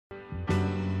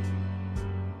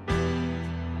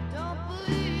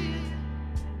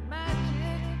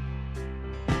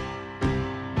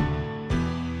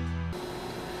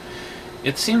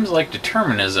It seems like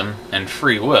determinism and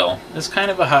free will is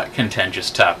kind of a hot, contentious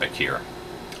topic here.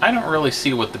 I don't really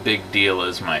see what the big deal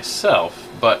is myself,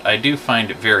 but I do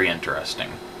find it very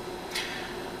interesting.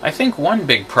 I think one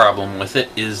big problem with it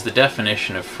is the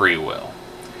definition of free will.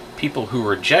 People who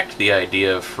reject the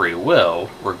idea of free will,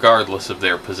 regardless of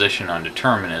their position on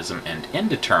determinism and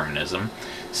indeterminism,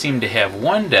 seem to have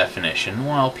one definition,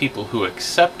 while people who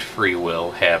accept free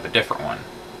will have a different one.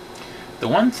 The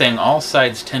one thing all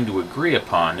sides tend to agree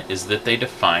upon is that they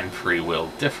define free will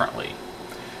differently.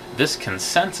 This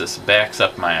consensus backs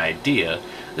up my idea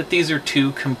that these are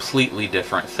two completely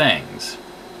different things.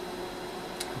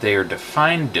 They are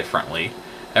defined differently,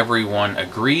 everyone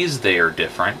agrees they are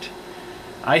different.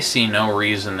 I see no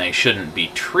reason they shouldn't be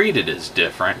treated as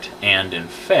different, and in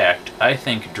fact, I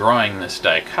think drawing this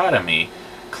dichotomy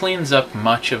cleans up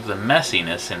much of the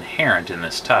messiness inherent in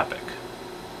this topic.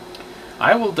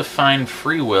 I will define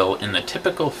free will in the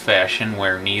typical fashion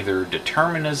where neither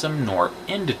determinism nor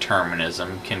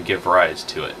indeterminism can give rise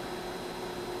to it.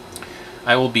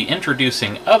 I will be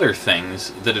introducing other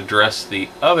things that address the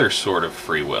other sort of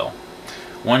free will,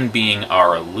 one being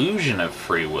our illusion of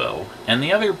free will, and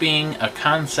the other being a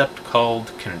concept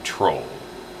called control,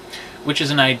 which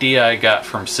is an idea I got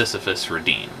from Sisyphus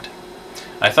Redeemed.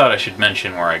 I thought I should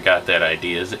mention where I got that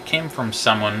idea, as it came from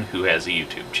someone who has a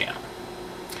YouTube channel.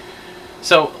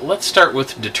 So let's start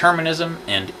with determinism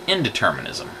and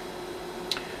indeterminism.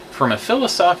 From a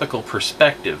philosophical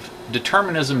perspective,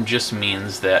 determinism just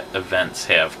means that events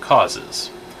have causes.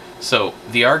 So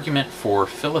the argument for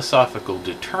philosophical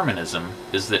determinism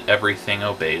is that everything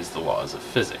obeys the laws of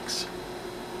physics.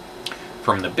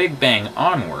 From the Big Bang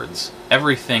onwards,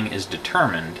 everything is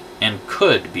determined and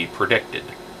could be predicted.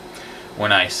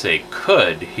 When I say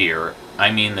could here,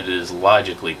 I mean that it is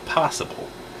logically possible.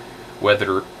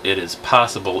 Whether it is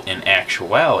possible in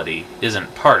actuality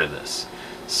isn't part of this.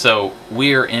 So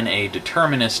we're in a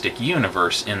deterministic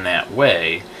universe in that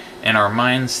way, and our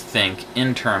minds think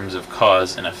in terms of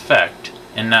cause and effect,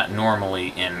 and not normally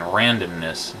in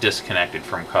randomness disconnected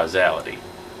from causality.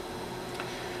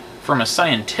 From a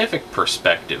scientific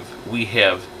perspective, we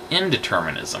have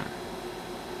indeterminism.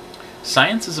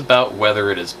 Science is about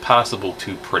whether it is possible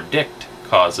to predict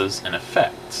causes and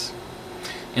effects.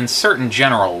 In certain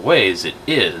general ways it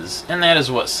is, and that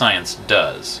is what science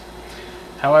does.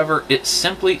 However, it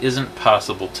simply isn't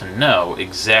possible to know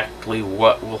exactly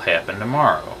what will happen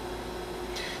tomorrow.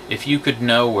 If you could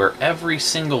know where every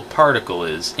single particle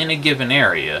is in a given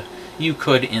area, you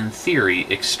could, in theory,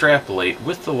 extrapolate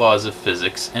with the laws of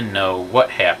physics and know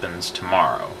what happens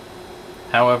tomorrow.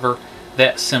 However,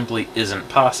 that simply isn't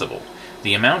possible.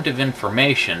 The amount of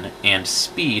information and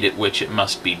speed at which it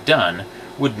must be done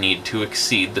would need to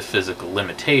exceed the physical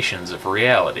limitations of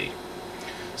reality.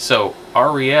 So,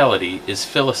 our reality is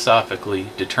philosophically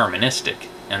deterministic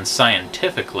and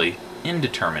scientifically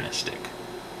indeterministic,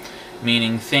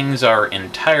 meaning things are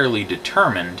entirely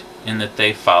determined in that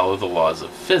they follow the laws of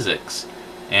physics,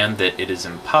 and that it is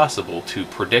impossible to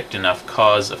predict enough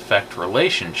cause-effect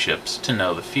relationships to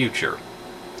know the future.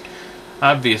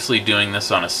 Obviously, doing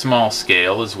this on a small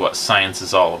scale is what science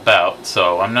is all about,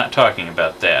 so I'm not talking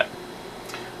about that.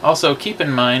 Also, keep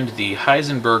in mind the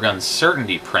Heisenberg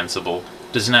uncertainty principle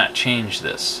does not change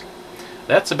this.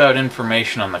 That's about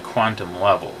information on the quantum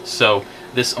level, so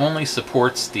this only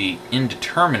supports the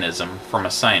indeterminism from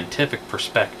a scientific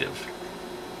perspective.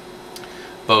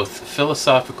 Both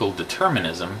philosophical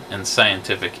determinism and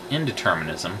scientific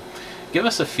indeterminism give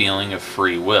us a feeling of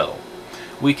free will.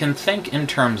 We can think in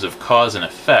terms of cause and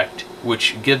effect,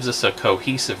 which gives us a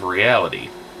cohesive reality.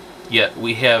 Yet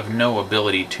we have no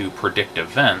ability to predict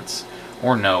events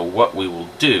or know what we will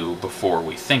do before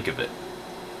we think of it.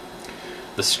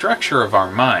 The structure of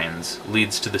our minds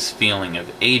leads to this feeling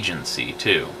of agency,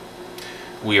 too.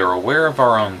 We are aware of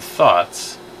our own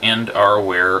thoughts and are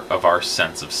aware of our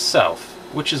sense of self,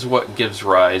 which is what gives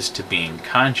rise to being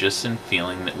conscious and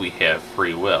feeling that we have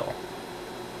free will.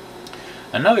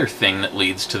 Another thing that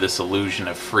leads to this illusion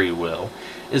of free will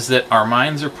is that our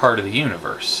minds are part of the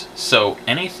universe, so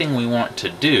anything we want to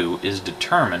do is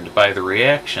determined by the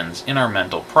reactions in our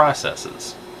mental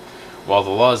processes. While the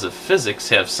laws of physics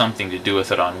have something to do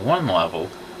with it on one level,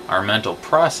 our mental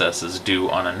processes do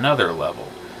on another level.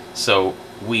 So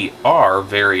we are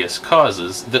various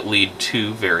causes that lead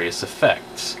to various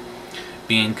effects.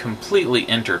 Being completely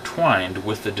intertwined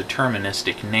with the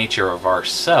deterministic nature of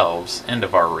ourselves and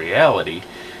of our reality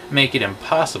make it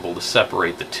impossible to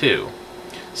separate the two.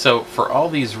 So, for all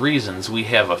these reasons, we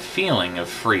have a feeling of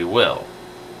free will.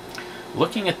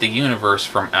 Looking at the universe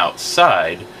from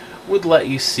outside, would let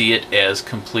you see it as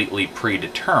completely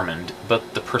predetermined,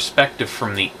 but the perspective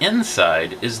from the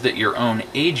inside is that your own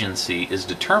agency is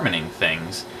determining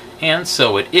things, and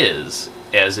so it is,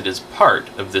 as it is part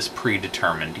of this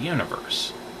predetermined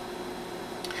universe.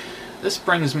 This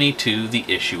brings me to the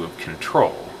issue of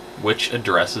control, which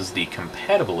addresses the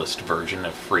compatibilist version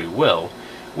of free will,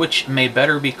 which may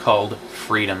better be called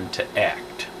freedom to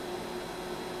act.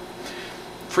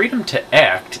 Freedom to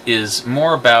act is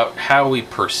more about how we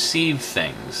perceive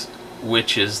things,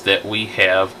 which is that we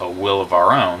have a will of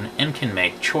our own and can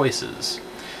make choices.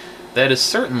 That is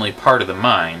certainly part of the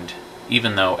mind.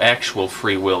 Even though actual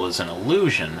free will is an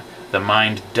illusion, the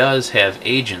mind does have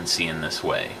agency in this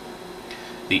way.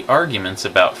 The arguments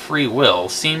about free will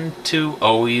seem to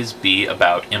always be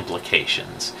about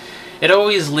implications. It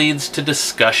always leads to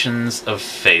discussions of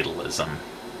fatalism.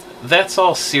 That's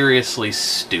all seriously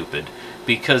stupid,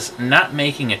 because not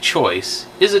making a choice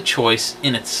is a choice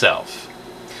in itself.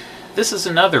 This is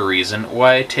another reason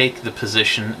why I take the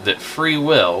position that free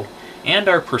will and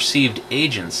our perceived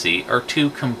agency are two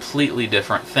completely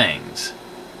different things.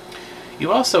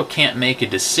 You also can't make a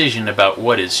decision about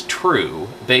what is true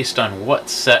based on what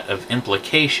set of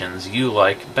implications you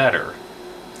like better.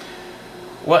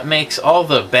 What makes all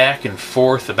the back and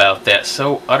forth about that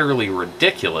so utterly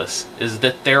ridiculous is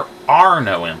that there are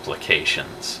no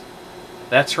implications.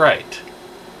 That's right.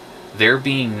 There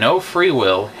being no free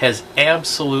will has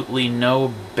absolutely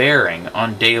no bearing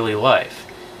on daily life.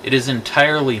 It is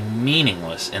entirely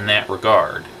meaningless in that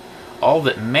regard. All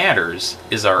that matters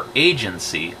is our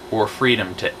agency or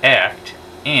freedom to act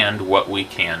and what we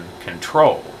can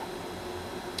control.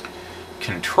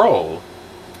 Control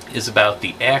is about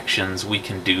the actions we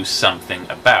can do something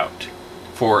about.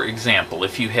 For example,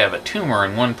 if you have a tumor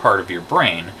in one part of your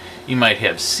brain, you might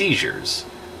have seizures,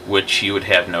 which you would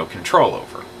have no control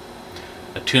over.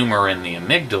 A tumor in the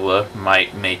amygdala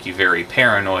might make you very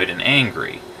paranoid and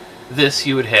angry. This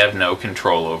you would have no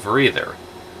control over either.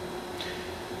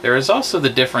 There is also the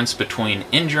difference between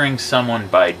injuring someone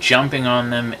by jumping on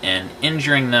them and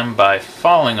injuring them by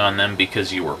falling on them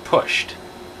because you were pushed.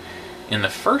 In the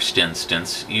first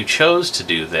instance, you chose to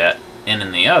do that, and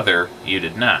in the other, you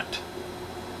did not.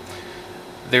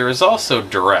 There is also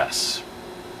duress.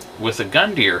 With a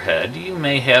gun to your head, you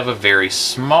may have a very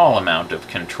small amount of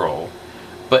control,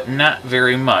 but not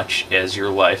very much, as your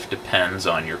life depends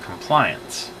on your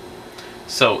compliance.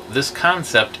 So this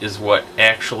concept is what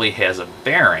actually has a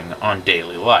bearing on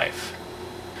daily life.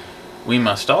 We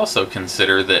must also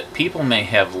consider that people may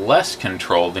have less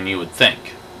control than you would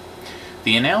think.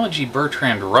 The analogy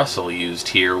Bertrand Russell used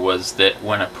here was that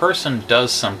when a person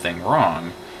does something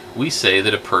wrong, we say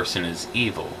that a person is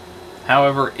evil.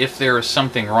 However, if there is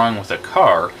something wrong with a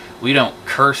car, we don't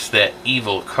curse that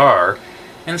evil car.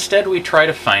 Instead, we try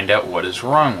to find out what is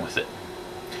wrong with it.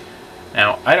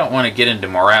 Now, I don't want to get into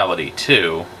morality,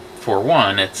 too. For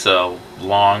one, it's a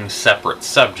long, separate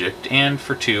subject, and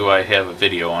for two, I have a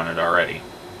video on it already.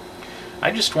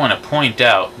 I just want to point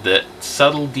out that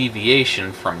subtle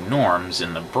deviation from norms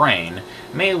in the brain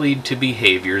may lead to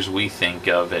behaviors we think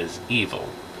of as evil,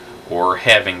 or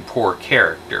having poor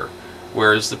character,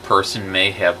 whereas the person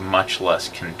may have much less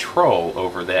control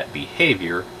over that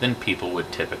behavior than people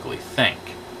would typically think.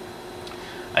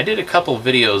 I did a couple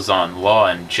videos on law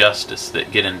and justice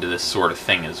that get into this sort of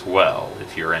thing as well,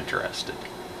 if you're interested.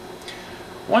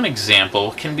 One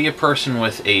example can be a person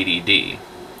with ADD.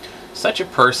 Such a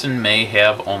person may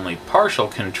have only partial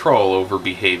control over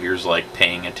behaviors like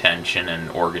paying attention and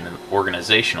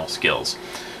organizational skills.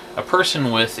 A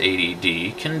person with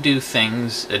ADD can do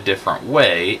things a different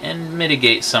way and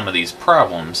mitigate some of these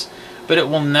problems, but it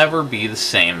will never be the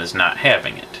same as not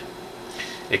having it.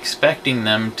 Expecting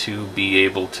them to be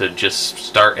able to just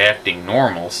start acting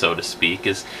normal, so to speak,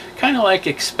 is kind of like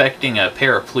expecting a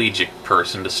paraplegic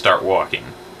person to start walking.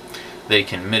 They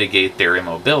can mitigate their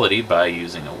immobility by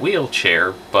using a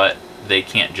wheelchair, but they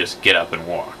can't just get up and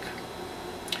walk.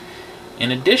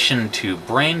 In addition to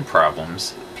brain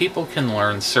problems, people can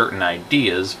learn certain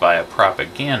ideas via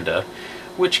propaganda,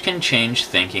 which can change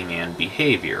thinking and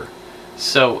behavior.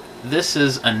 So this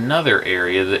is another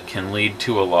area that can lead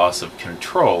to a loss of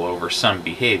control over some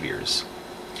behaviors.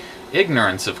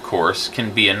 Ignorance, of course,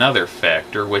 can be another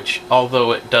factor which,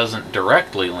 although it doesn't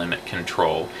directly limit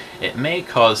control, it may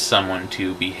cause someone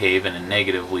to behave in a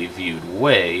negatively viewed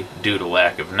way due to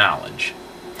lack of knowledge.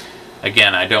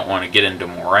 Again, I don't want to get into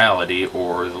morality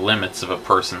or the limits of a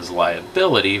person's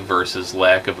liability versus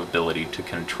lack of ability to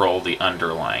control the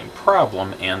underlying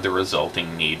problem and the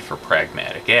resulting need for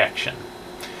pragmatic action.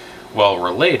 While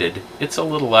related, it's a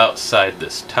little outside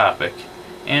this topic,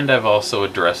 and I've also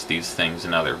addressed these things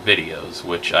in other videos,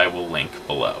 which I will link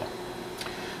below.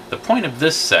 The point of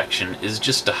this section is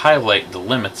just to highlight the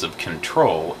limits of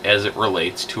control as it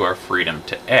relates to our freedom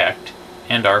to act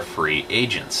and our free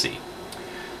agency.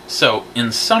 So,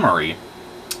 in summary,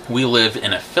 we live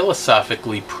in a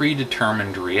philosophically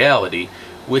predetermined reality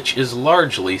which is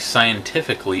largely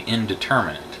scientifically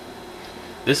indeterminate.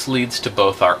 This leads to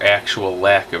both our actual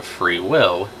lack of free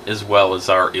will as well as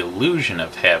our illusion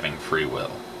of having free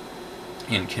will,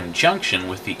 in conjunction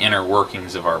with the inner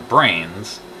workings of our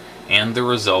brains and the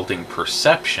resulting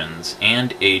perceptions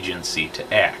and agency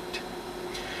to act.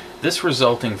 This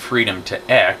resulting freedom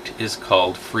to act is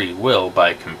called free will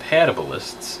by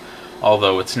compatibilists,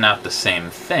 although it's not the same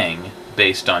thing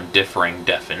based on differing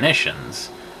definitions,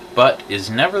 but is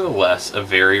nevertheless a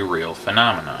very real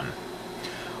phenomenon.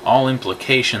 All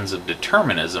implications of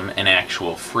determinism and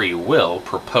actual free will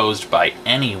proposed by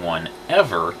anyone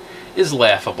ever is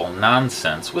laughable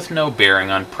nonsense with no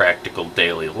bearing on practical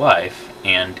daily life,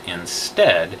 and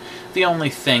instead, the only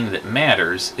thing that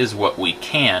matters is what we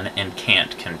can and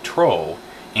can't control,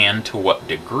 and to what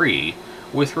degree,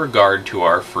 with regard to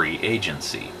our free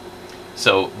agency.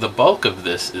 So the bulk of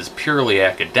this is purely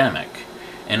academic,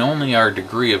 and only our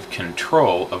degree of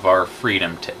control of our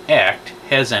freedom to act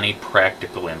has any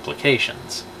practical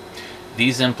implications.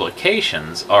 These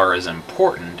implications are as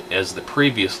important as the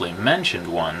previously mentioned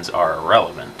ones are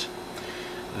irrelevant.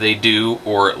 They do,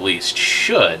 or at least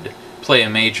should, play a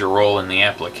major role in the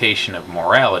application of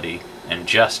morality and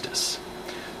justice.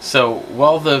 So,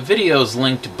 while the videos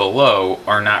linked below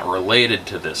are not related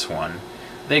to this one,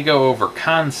 they go over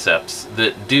concepts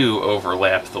that do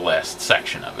overlap the last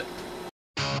section of it.